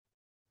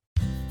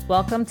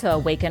Welcome to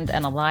Awakened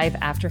and Alive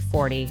After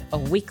 40, a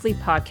weekly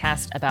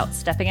podcast about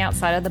stepping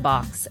outside of the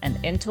box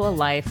and into a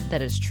life that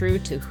is true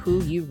to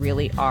who you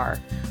really are.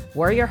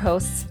 We're your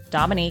hosts,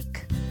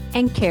 Dominique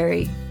and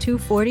Carrie, two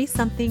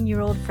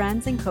 40-something-year-old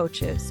friends and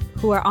coaches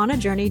who are on a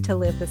journey to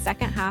live the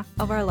second half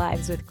of our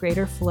lives with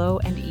greater flow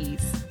and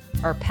ease.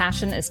 Our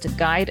passion is to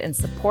guide and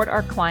support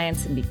our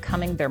clients in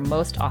becoming their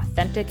most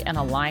authentic and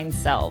aligned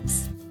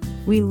selves.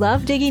 We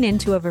love digging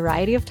into a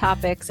variety of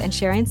topics and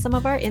sharing some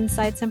of our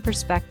insights and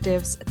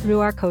perspectives through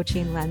our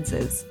coaching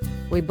lenses.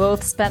 We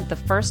both spent the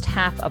first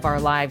half of our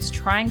lives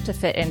trying to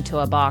fit into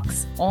a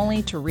box,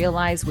 only to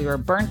realize we were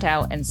burnt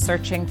out and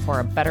searching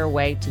for a better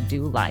way to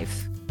do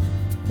life.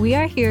 We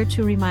are here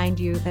to remind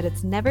you that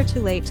it's never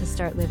too late to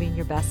start living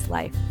your best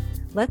life.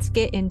 Let's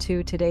get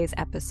into today's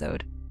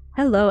episode.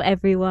 Hello,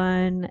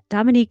 everyone.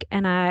 Dominique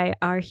and I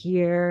are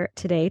here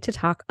today to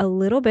talk a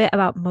little bit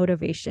about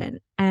motivation.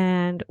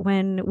 And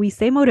when we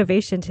say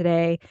motivation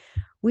today,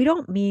 we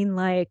don't mean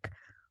like,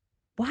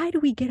 why do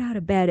we get out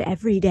of bed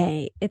every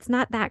day? It's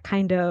not that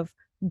kind of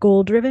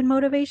goal-driven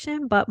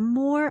motivation, but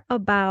more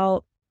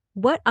about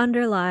what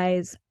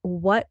underlies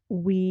what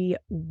we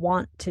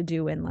want to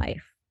do in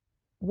life.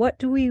 What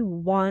do we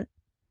want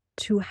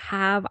to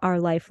have our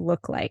life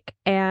look like?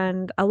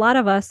 And a lot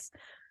of us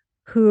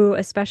who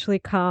especially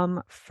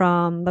come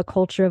from the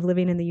culture of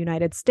living in the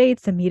United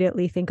States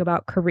immediately think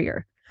about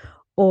career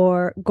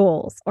or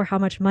goals or how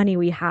much money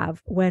we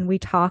have when we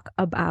talk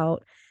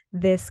about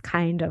this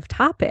kind of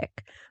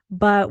topic.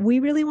 But we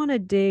really want to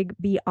dig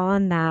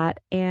beyond that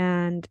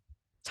and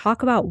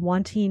talk about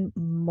wanting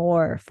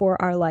more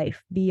for our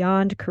life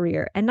beyond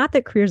career. And not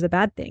that career is a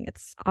bad thing.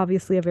 It's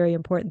obviously a very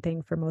important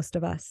thing for most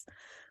of us.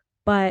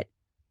 But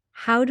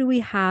how do we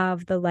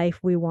have the life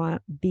we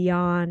want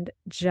beyond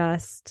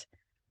just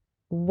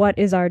what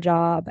is our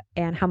job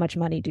and how much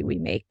money do we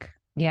make?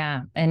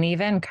 Yeah. And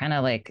even kind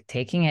of like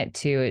taking it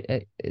to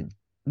a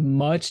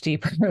much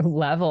deeper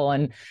level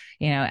and,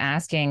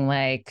 asking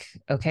like,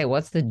 okay,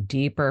 what's the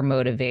deeper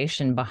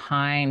motivation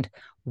behind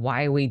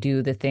why we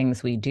do the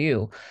things we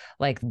do?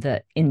 Like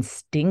the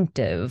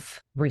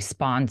instinctive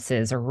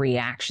responses or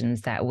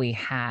reactions that we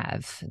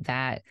have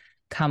that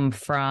come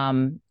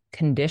from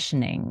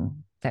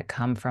conditioning, that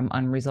come from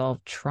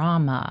unresolved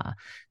trauma,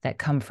 that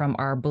come from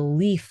our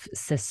belief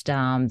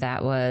system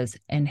that was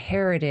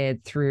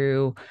inherited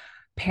through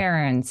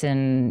parents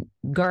and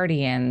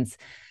guardians.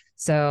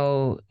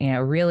 So,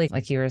 really,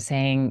 like you were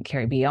saying,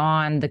 Carrie,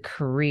 beyond the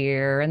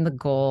career and the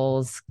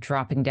goals,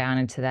 dropping down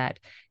into that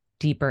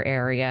deeper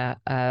area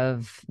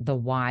of the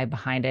why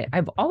behind it.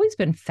 I've always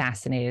been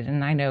fascinated,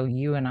 and I know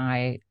you and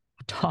I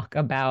talk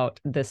about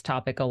this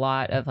topic a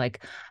lot of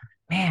like,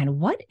 man,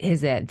 what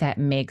is it that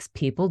makes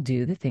people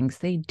do the things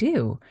they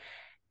do?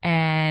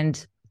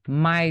 And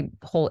my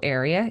whole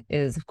area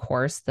is, of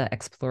course, the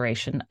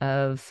exploration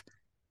of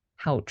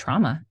how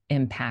trauma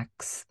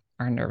impacts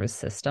our nervous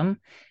system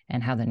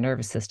and how the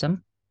nervous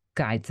system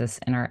guides us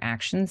in our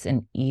actions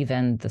and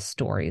even the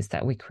stories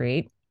that we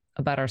create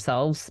about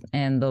ourselves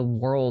and the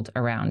world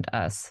around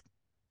us,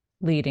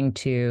 leading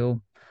to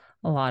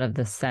a lot of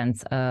the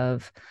sense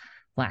of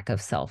lack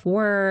of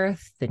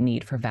self-worth, the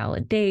need for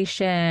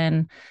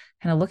validation,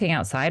 kind of looking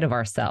outside of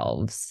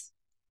ourselves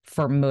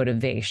for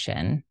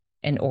motivation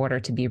in order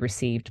to be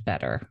received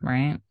better,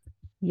 right?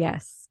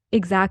 Yes,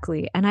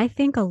 exactly. And I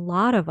think a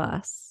lot of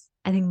us,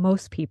 I think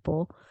most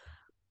people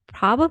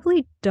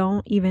probably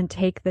don't even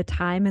take the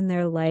time in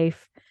their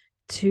life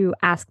to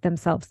ask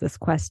themselves this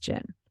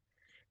question.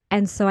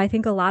 And so I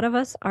think a lot of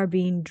us are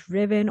being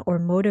driven or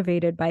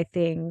motivated by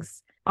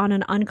things on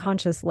an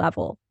unconscious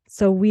level.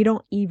 So we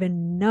don't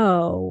even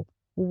know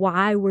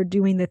why we're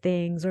doing the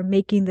things or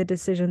making the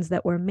decisions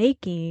that we're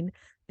making,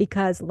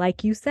 because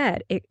like you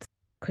said, it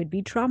could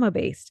be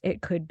trauma-based.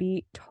 It could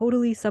be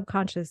totally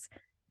subconscious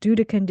due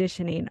to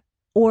conditioning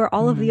or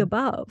all of the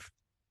above.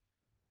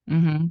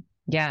 Mm-hmm.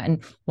 Yeah.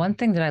 And one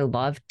thing that I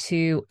love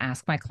to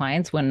ask my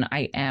clients when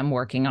I am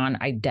working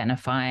on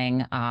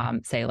identifying,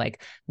 say,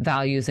 like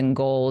values and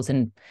goals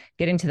and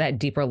getting to that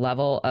deeper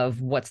level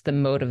of what's the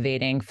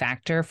motivating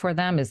factor for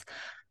them is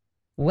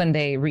when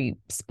they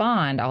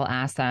respond, I'll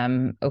ask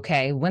them,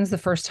 okay, when's the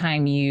first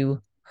time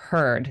you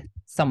heard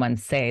someone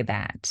say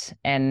that?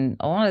 And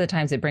a lot of the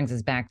times it brings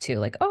us back to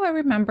like, oh, I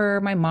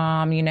remember my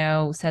mom,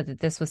 said that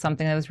this was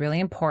something that was really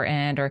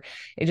important, or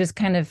it just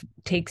kind of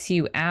takes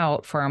you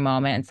out for a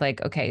moment. It's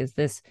like, okay, is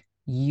this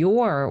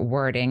your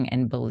wording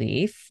and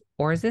belief,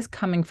 or is this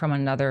coming from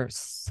another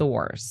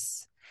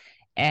source?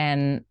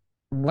 And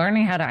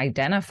learning how to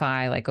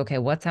identify like, okay,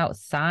 what's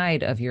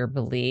outside of your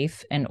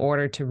belief in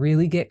order to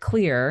really get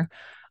clear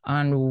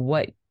on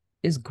what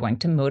is going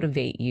to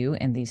motivate you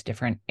in these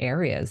different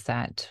areas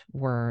that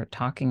we're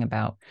talking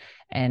about.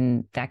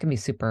 And that can be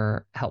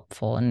super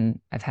helpful. And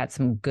I've had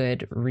some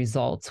good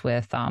results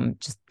with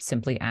just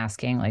simply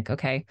asking like,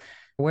 okay,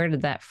 where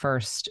did that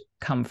first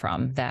come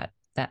from? That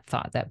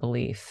thought, that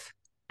belief.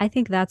 I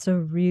think that's a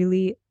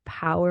really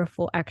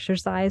powerful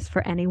exercise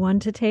for anyone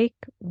to take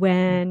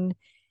when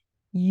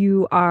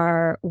you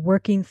are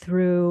working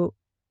through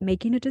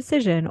making a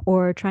decision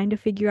or trying to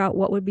figure out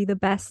what would be the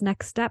best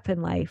next step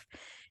in life,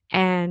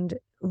 and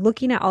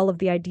looking at all of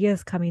the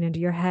ideas coming into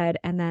your head.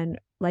 And then,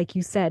 like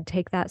you said,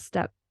 take that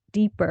step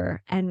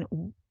deeper and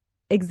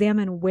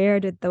examine, where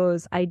did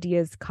those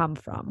ideas come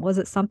from? Was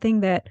it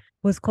something that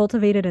was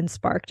cultivated and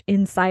sparked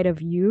inside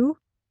of you?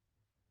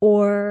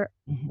 Or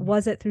Mhm.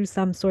 was it through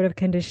some sort of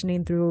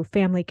conditioning, through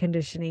family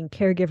conditioning,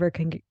 caregiver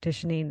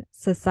conditioning,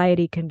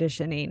 society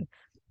conditioning?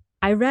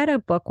 I read a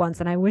book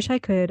once, and I wish I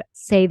could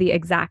say the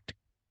exact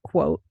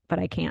quote, but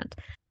I can't.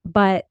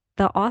 But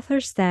the author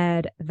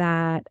said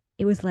that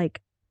it was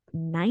like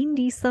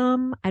 90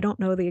 some, I don't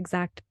know the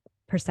exact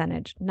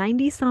percentage,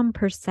 90 some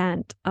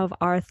percent of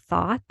our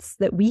thoughts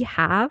that we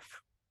have,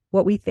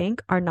 what we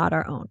think, are not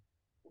our own.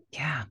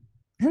 Yeah.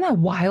 Isn't that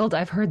wild?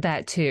 I've heard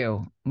that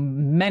too.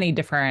 Many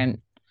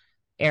different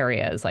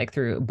areas, like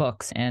through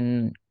books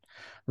and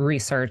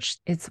research.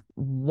 It's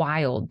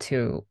wild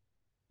to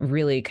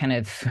really kind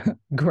of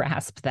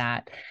grasp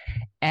that.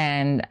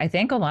 And I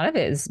think a lot of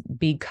it is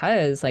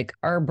because like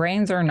our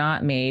brains are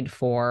not made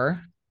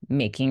for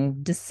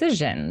making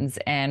decisions,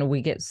 and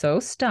we get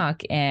so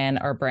stuck in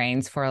our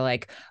brains for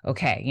like,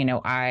 okay,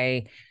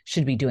 I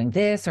should be doing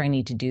this, or I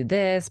need to do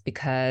this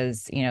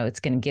because it's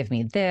going to give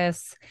me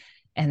this.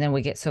 And then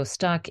we get so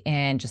stuck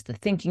in just the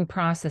thinking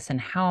process and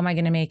how am I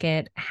going to make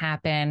it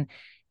happen,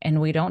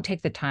 and we don't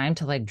take the time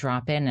to like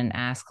drop in and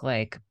ask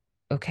like,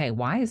 okay,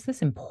 why is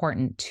this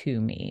important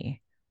to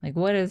me? Like,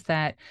 what is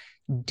that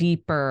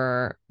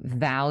deeper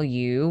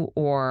value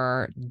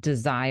or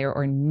desire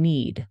or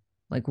need?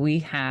 Like, we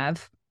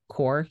have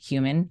core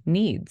human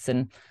needs.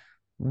 And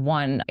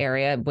one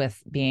area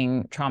with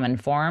being trauma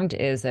informed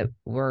is that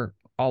we're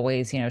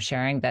always,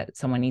 sharing that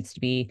someone needs to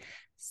be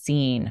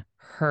seen,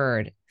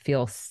 heard,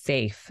 feel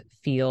safe,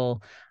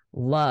 feel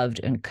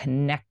loved and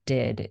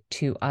connected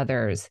to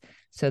others.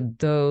 So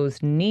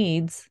those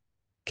needs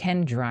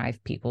can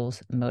drive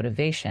people's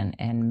motivation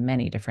in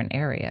many different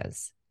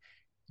areas,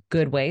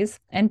 good ways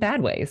and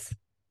bad ways.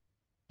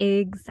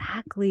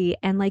 Exactly.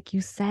 And like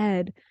you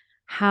said,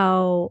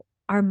 how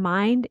our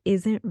mind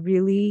isn't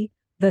really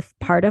the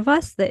part of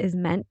us that is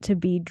meant to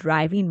be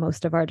driving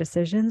most of our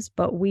decisions,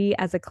 but we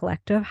as a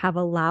collective have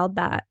allowed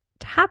that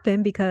to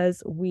happen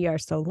because we are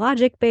so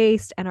logic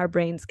based and our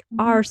brains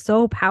are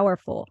so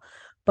powerful.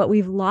 But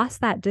we've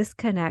lost that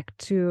disconnect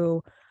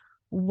to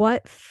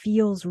what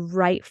feels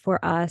right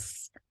for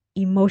us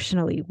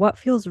emotionally, what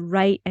feels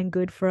right and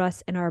good for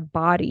us in our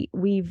body.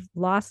 We've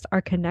lost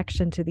our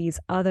connection to these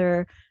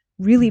other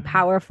really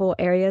powerful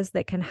areas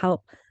that can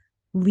help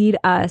lead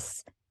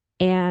us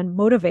and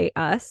motivate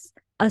us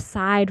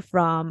aside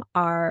from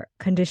our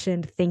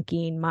conditioned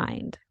thinking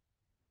mind.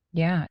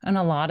 Yeah. And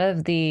a lot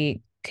of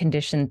the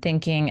conditioned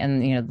thinking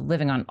and,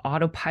 living on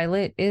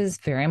autopilot is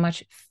very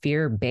much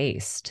fear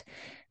based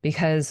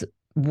because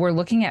we're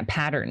looking at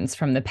patterns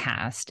from the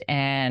past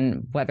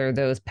and whether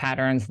those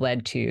patterns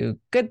led to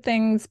good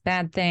things,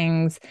 bad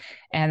things.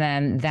 And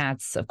then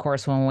that's, of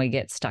course, when we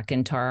get stuck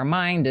into our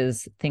mind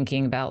is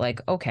thinking about like,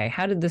 okay,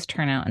 how did this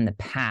turn out in the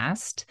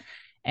past?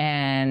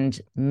 And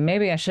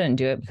maybe I shouldn't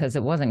do it because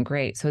it wasn't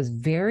great. So it's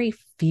very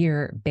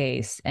fear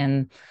based.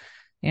 And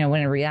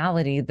when in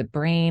reality,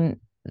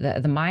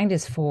 the mind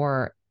is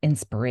for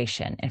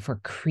inspiration and for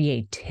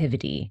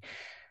creativity.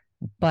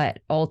 But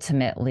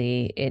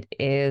ultimately, it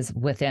is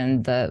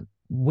within the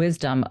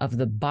wisdom of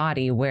the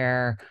body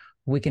where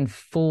we can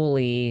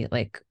fully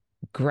like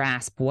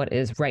grasp what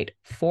is right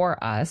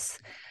for us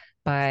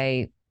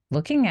by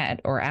looking at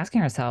or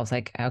asking ourselves,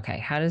 like, okay,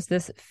 how does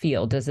this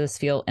feel? Does this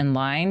feel in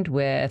line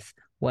with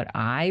what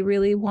I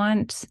really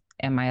want?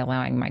 Am I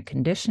allowing my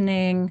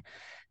conditioning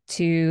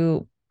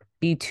to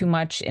be too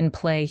much in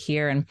play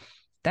here? And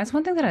that's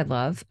one thing that I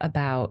love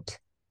about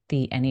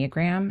the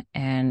Enneagram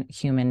and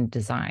human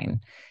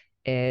design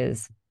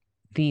is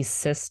these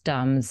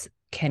systems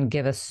can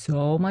give us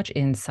so much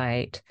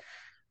insight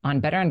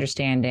on better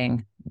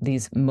understanding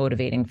these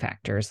motivating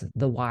factors,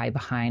 the why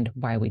behind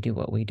why we do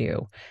what we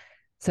do.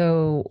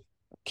 So,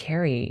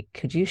 Carrie,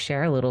 could you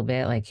share a little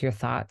bit like your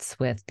thoughts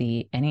with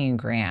the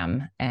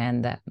Enneagram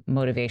and that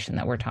motivation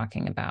that we're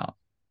talking about?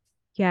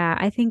 Yeah,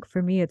 I think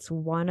for me, it's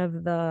one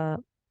of the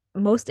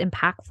most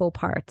impactful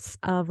parts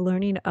of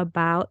learning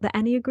about the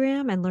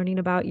Enneagram and learning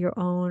about your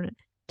own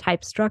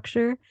type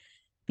structure,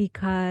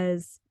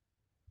 because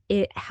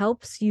it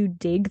helps you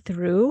dig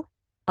through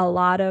a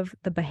lot of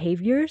the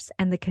behaviors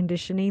and the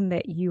conditioning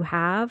that you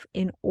have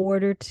in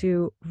order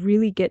to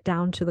really get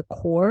down to the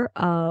core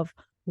of,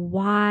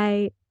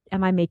 why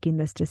am I making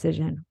this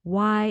decision?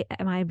 Why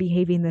am I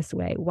behaving this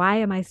way? Why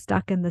am I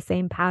stuck in the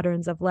same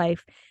patterns of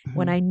life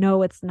when Mhm. I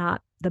know it's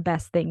not the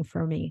best thing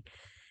for me?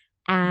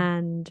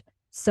 And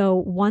so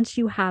once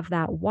you have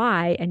that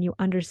why and you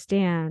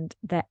understand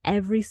that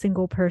every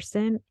single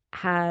person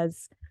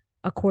has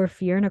a core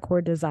fear and a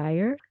core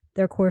desire,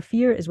 their core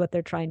fear is what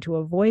they're trying to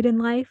avoid in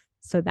life.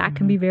 So that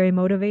can be Mhm. very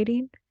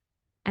motivating.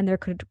 And their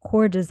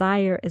core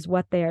desire is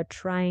what they are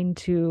trying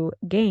to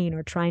gain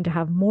or trying to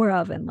have more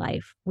of in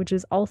life, which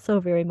is also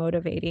very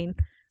motivating.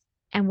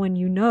 And when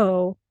you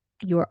know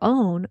your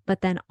own,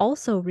 but then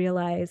also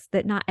realize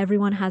that not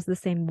everyone has the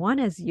same one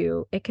as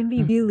you, it can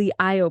be Mm. really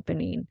eye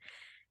opening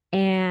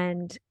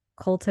and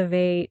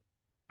cultivate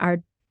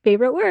our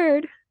favorite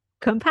word,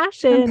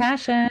 compassion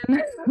Compassion.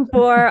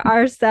 for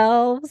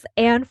ourselves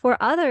and for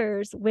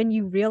others. When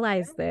you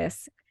realize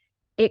this,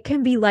 it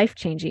can be life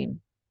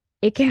changing.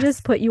 It can just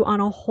Yes. put you on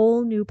a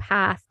whole new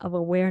path of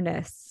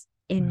awareness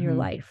in your Mhm.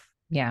 life.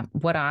 Yeah.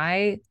 What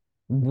I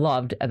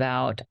loved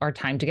about our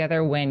time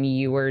together when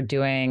you were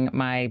doing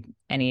my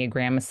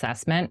Enneagram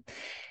assessment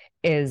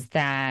is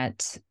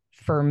that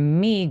for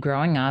me,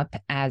 growing up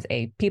as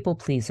a people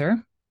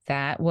pleaser,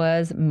 that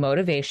was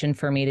motivation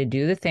for me to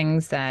do the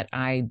things that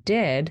I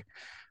did,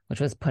 which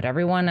was put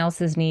everyone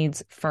else's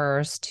needs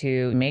first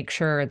to make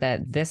sure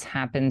that this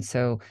happened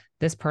so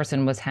this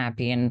person was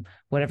happy and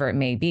whatever it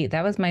may be.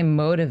 That was my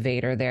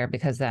motivator there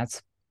because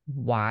that's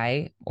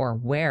why or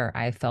where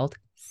I felt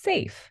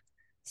safe.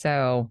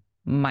 So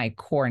my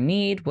core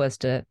need was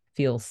to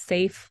feel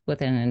safe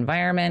within an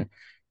environment.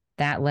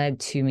 That led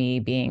to me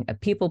being a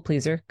people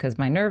pleaser because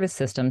my nervous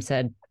system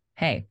said,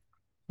 hey,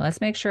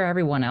 let's make sure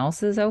everyone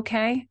else is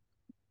okay.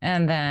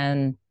 And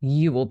then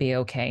you will be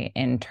okay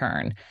in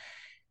turn.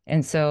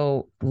 And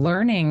so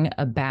learning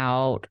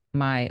about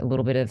my a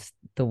little bit of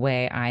the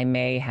way I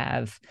may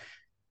have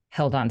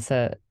held on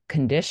to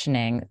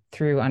conditioning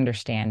through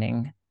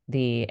understanding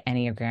the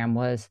Enneagram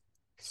was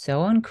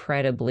so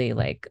incredibly,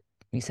 like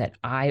you said,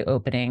 eye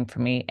opening for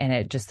me. And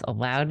it just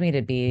allowed me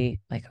to be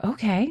like,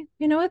 okay,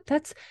 you know what?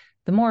 That's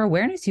the more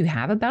awareness you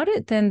have about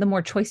it, then the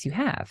more choice you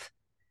have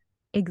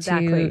to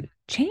Exactly.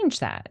 change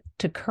that,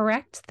 to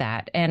correct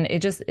that. And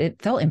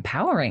it felt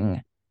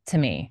empowering to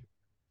me.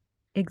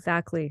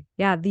 Exactly.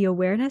 Yeah, the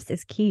awareness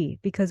is key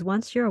because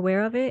once you're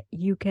aware of it,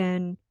 you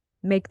can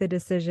make the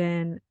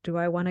decision, do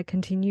I want to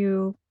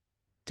continue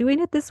doing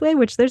it this way?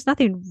 Which there's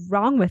nothing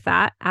wrong with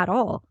that at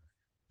all.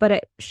 But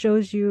it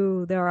shows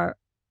you there are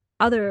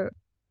other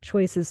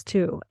choices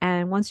too.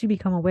 And once you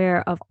become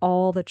aware of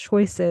all the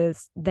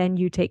choices, then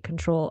you take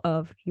control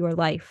of your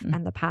life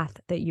and the path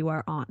that you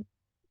are on.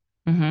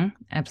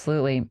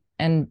 Absolutely.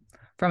 And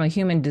from a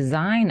human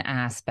design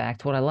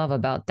aspect, what I love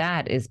about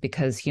that is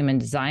because human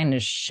design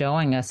is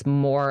showing us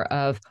more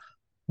of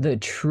the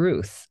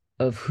truth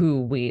of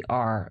who we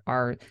are,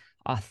 our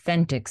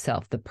authentic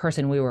self, the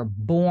person we were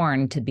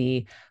born to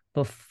be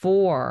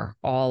before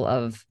all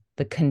of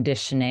the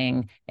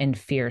conditioning and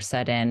fear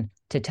set in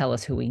to tell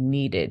us who we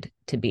needed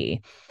to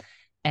be.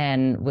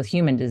 And with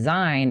human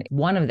design,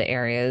 one of the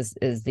areas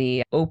is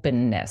the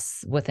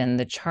openness within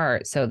the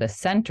chart. So the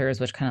centers,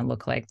 which kind of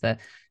look like the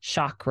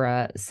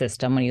chakra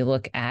system, when you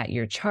look at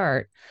your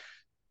chart,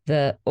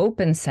 the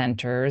open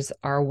centers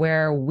are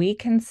where we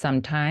can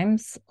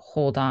sometimes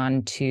hold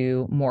on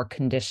to more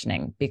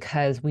conditioning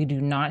because we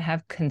do not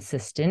have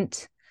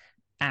consistent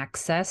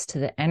access to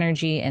the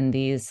energy in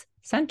these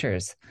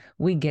centers.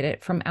 We get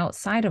it from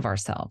outside of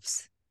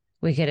ourselves.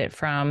 We get it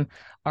from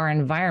our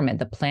environment,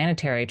 the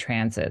planetary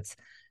transits,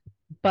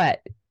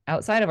 but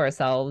outside of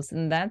ourselves,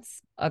 and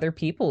that's other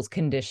people's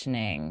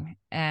conditioning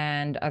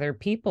and other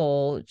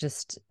people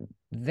just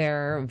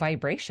their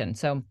vibration.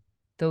 So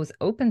those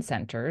open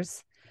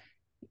centers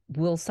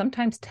will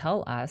sometimes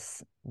tell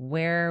us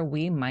where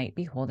we might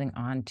be holding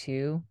on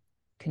to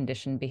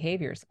conditioned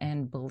behaviors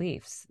and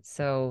beliefs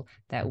so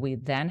that we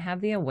then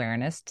have the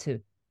awareness to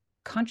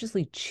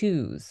consciously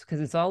choose, because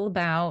it's all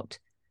about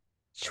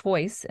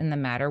choice in the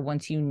matter.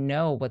 Once you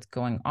know what's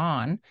going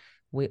on,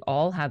 we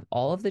all have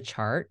all of the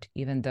chart,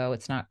 even though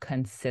it's not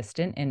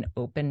consistent in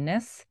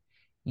openness,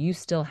 you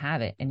still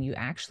have it. And you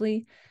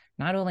actually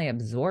not only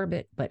absorb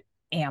it, but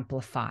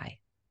amplify.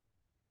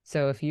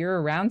 So if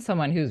you're around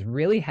someone who's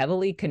really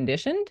heavily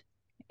conditioned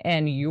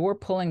and you're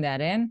pulling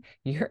that in,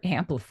 you're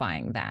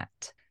amplifying that.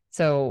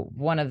 So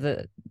one of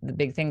the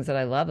big things that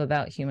I love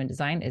about human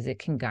design is it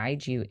can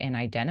guide you in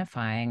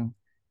identifying,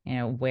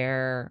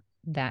 where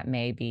that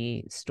may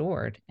be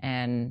stored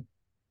and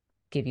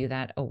give you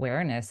that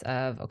awareness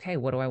of, okay,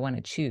 what do I want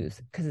to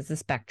choose? Because it's a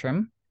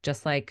spectrum,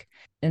 just like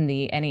in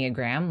the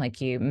Enneagram,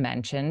 like you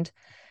mentioned,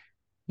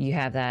 you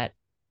have that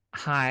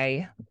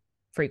high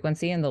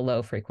frequency and the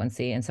low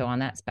frequency. And so on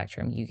that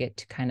spectrum, you get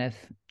to kind of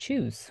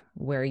choose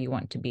where you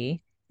want to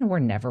be. And we're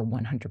never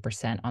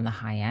 100% on the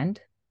high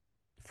end.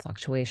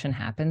 Fluctuation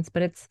happens,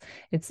 but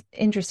it's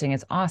interesting.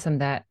 It's awesome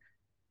that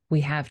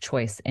we have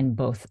choice in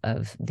both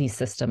of these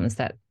systems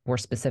that we're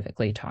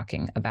specifically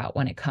talking about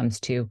when it comes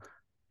to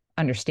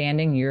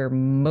understanding your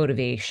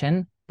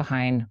motivation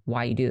behind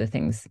why you do the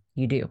things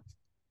you do.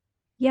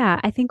 Yeah,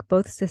 I think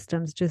both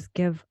systems just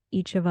give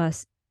each of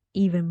us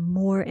even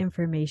more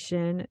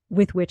information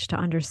with which to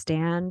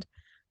understand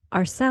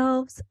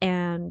ourselves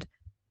and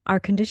our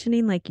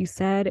conditioning. Like you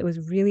said, it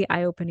was really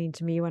eye opening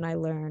to me when I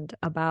learned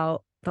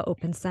about the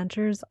open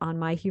centers on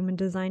my human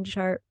design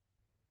chart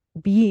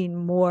being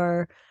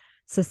more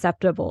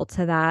susceptible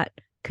to that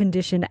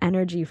conditioned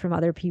energy from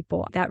other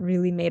people. That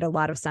really made a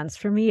lot of sense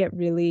for me. It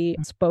really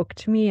spoke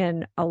to me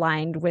and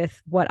aligned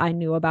with what I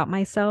knew about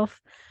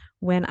myself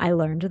when I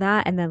learned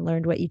that and then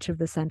learned what each of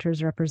the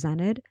centers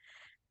represented.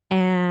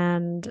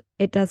 And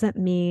it doesn't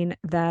mean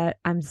that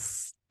I'm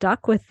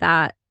stuck with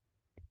that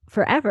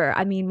forever.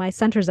 I mean, my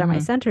centers are my Hmm.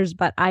 centers,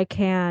 but I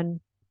can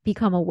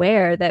become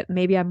aware that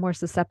maybe I'm more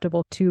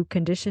susceptible to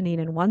conditioning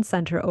in one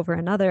center over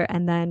another,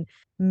 and then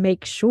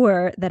make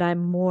sure that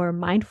I'm more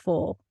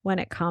mindful when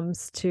it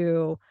comes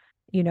to,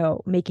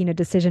 making a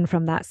decision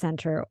from that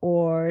center,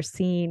 or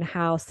seeing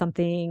how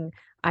something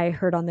I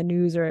heard on the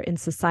news or in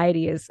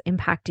society is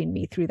impacting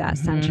me through that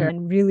center, Hmm.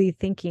 and really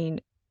thinking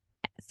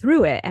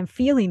through it and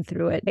feeling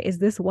through it. Is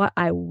this what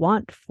I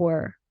want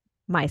for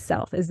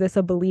myself? Is this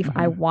a belief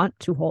I Hmm. want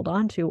to hold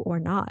on to or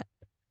not?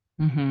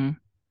 Hmm.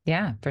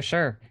 Yeah, for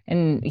sure.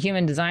 And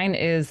human design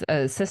is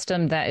a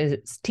system that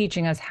is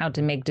teaching us how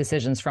to make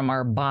decisions from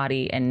our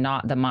body and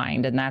not the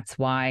mind. And that's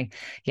why,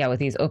 yeah, with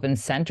these open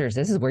centers,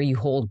 this is where you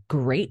hold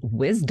great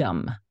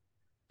wisdom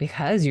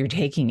because you're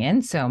taking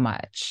in so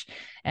much.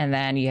 And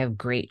then you have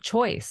great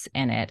choice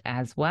in it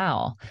as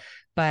well.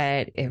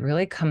 But it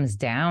really comes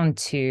down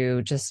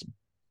to just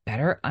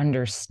better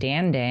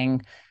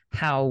understanding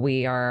how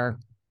we are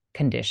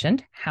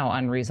conditioned, how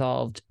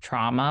unresolved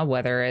trauma,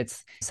 whether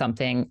it's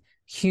something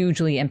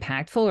hugely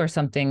impactful or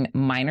something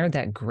minor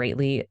that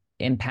greatly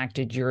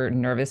impacted your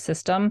nervous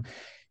system.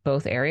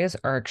 Both areas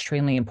are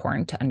extremely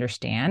important to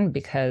understand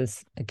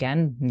because,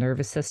 again,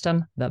 nervous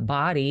system, the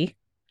body,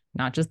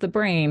 not just the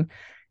brain,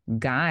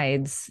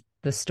 guides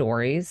the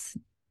stories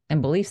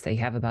and beliefs that you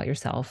have about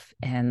yourself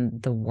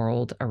and the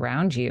world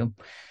around you.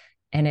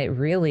 And it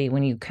really,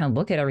 when you kind of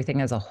look at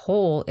everything as a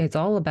whole, it's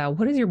all about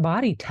what is your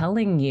body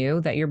telling you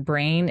that your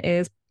brain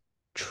is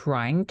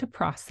trying to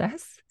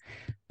process,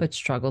 but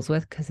struggles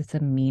with because it's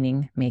a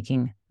meaning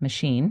making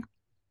machine.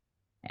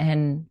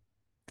 And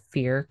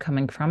fear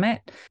coming from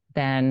it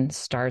then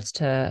starts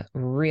to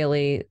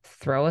really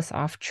throw us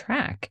off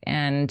track.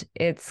 And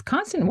it's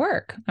constant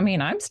work. I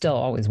mean, I'm still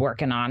always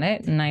working on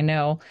it. And I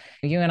know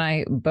you and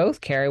I both,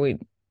 Carrie, we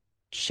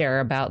share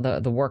about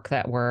the work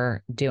that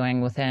we're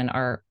doing within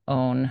our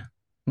own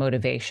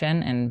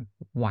motivation and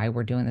why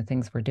we're doing the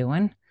things we're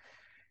doing.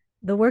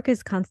 The work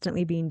is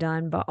constantly being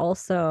done, but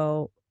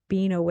also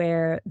being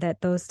aware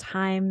that those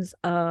times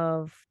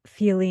of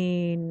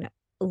feeling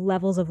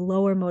levels of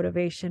lower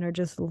motivation or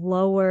just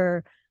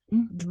lower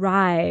Mm.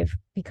 drive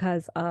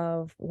because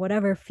of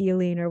whatever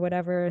feeling or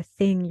whatever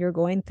thing you're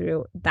going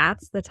through,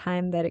 that's the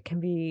time that it can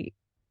be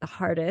the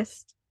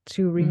hardest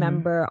to Mm-hmm.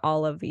 remember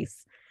all of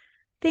these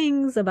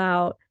things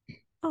about,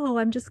 oh,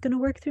 I'm just going to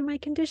work through my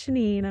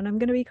conditioning and I'm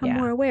going to become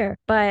more Yeah. aware.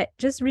 But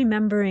just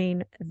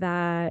remembering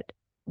that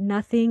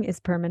nothing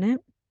is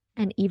permanent.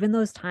 And even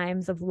those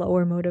times of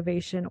lower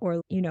motivation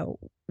or,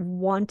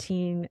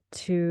 wanting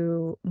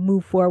to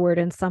move forward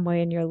in some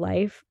way in your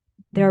life,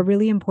 there are Mm.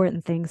 really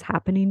important things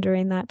happening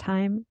during that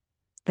time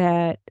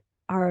that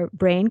our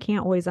brain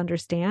can't always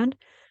understand,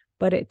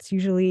 but it's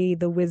usually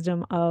the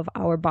wisdom of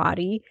our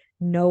body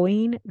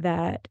knowing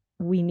that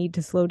we need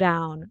to slow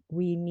down.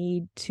 We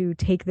need to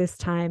take this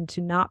time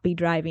to not be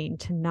driving,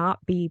 to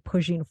not be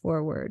pushing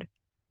forward.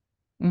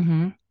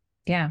 Mm-hmm.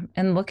 Yeah.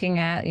 And looking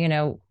at,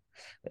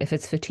 if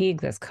it's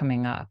fatigue that's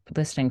coming up,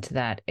 listening to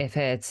that, if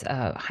it's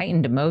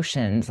heightened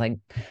emotions, like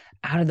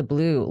out of the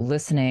blue,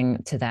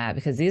 listening to that,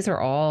 because these are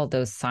all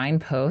those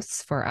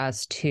signposts for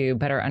us to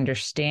better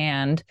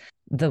understand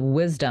the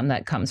wisdom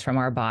that comes from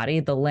our body,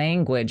 the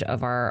language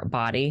of our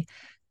body,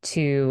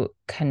 to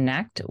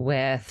connect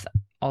with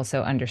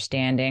also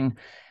understanding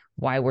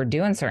why we're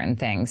doing certain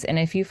things. And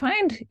if you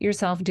find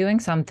yourself doing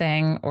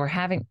something or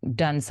having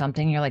done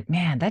something, you're like,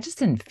 man, that just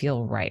didn't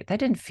feel right. That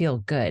didn't feel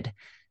good.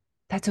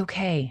 That's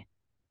okay.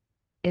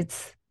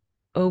 It's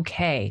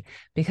okay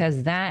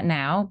because that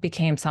now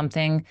became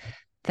something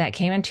that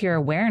came into your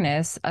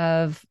awareness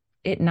of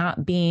it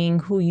not being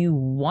who you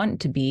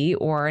want to be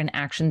or an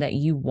action that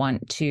you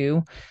want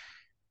to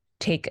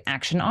take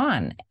action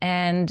on.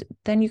 And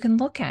then you can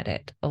look at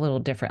it a little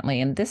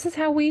differently. And this is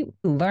how we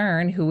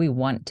learn who we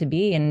want to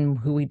be and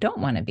who we don't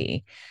want to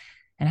be,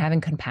 and having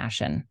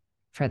compassion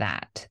for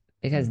that,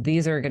 because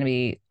these are going to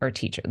be our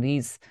teacher,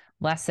 these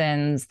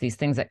lessons, these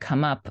things that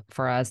come up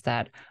for us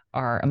that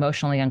are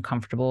emotionally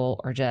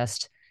uncomfortable or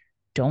just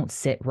don't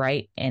sit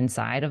right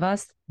inside of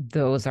us.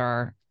 Those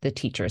are the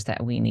teachers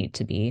that we need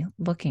to be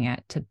looking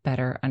at to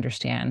better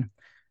understand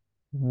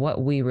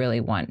what we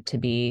really want to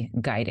be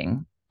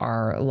guiding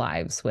our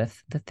lives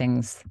with the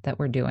things that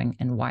we're doing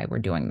and why we're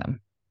doing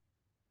them.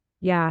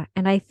 Yeah.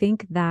 And I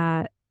think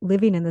that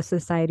living in the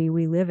society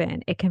we live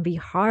in, it can be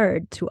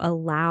hard to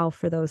allow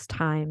for those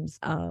times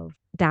of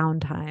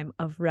downtime,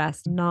 of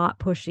rest, not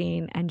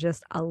pushing and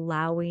just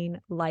allowing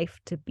life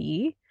to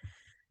be,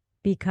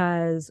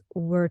 because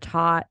we're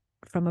taught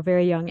from a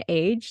very young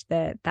age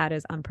that that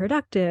is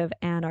unproductive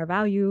and our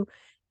value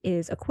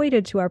is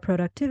equated to our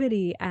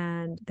productivity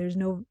and there's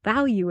no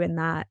value in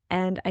that.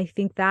 And I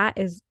think that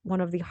is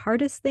one of the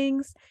hardest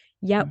things,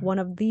 yet one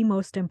of the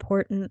most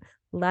important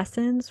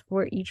lessons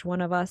for each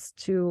one of us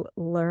to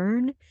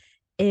learn,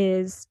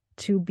 is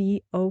to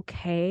be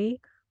okay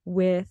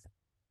with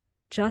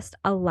just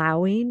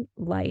allowing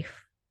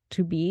life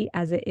to be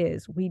as it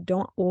is. We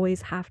don't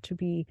always have to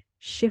be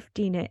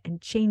shifting it and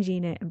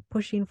changing it and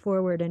pushing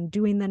forward and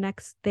doing the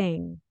next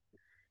thing.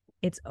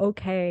 It's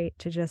okay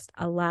to just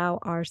allow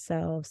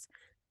ourselves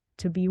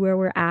to be where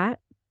we're at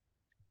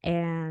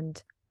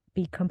and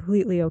be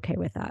completely okay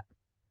with that.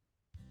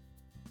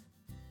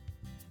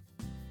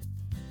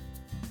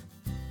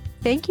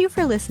 Thank you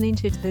for listening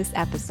to this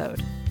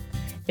episode.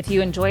 If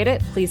you enjoyed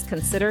it, please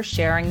consider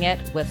sharing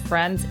it with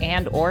friends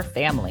and/or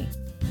family.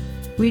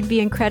 We'd be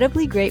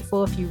incredibly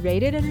grateful if you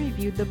rated and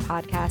reviewed the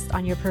podcast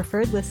on your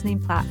preferred listening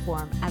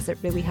platform, as it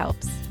really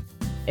helps.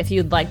 If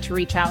you'd like to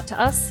reach out to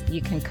us,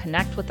 you can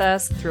connect with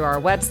us through our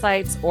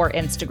websites or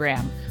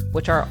Instagram,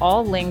 which are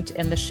all linked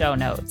in the show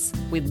notes.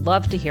 We'd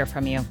love to hear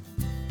from you.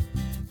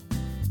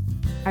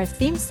 Our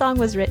theme song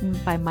was written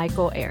by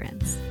Michael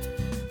Ahrens.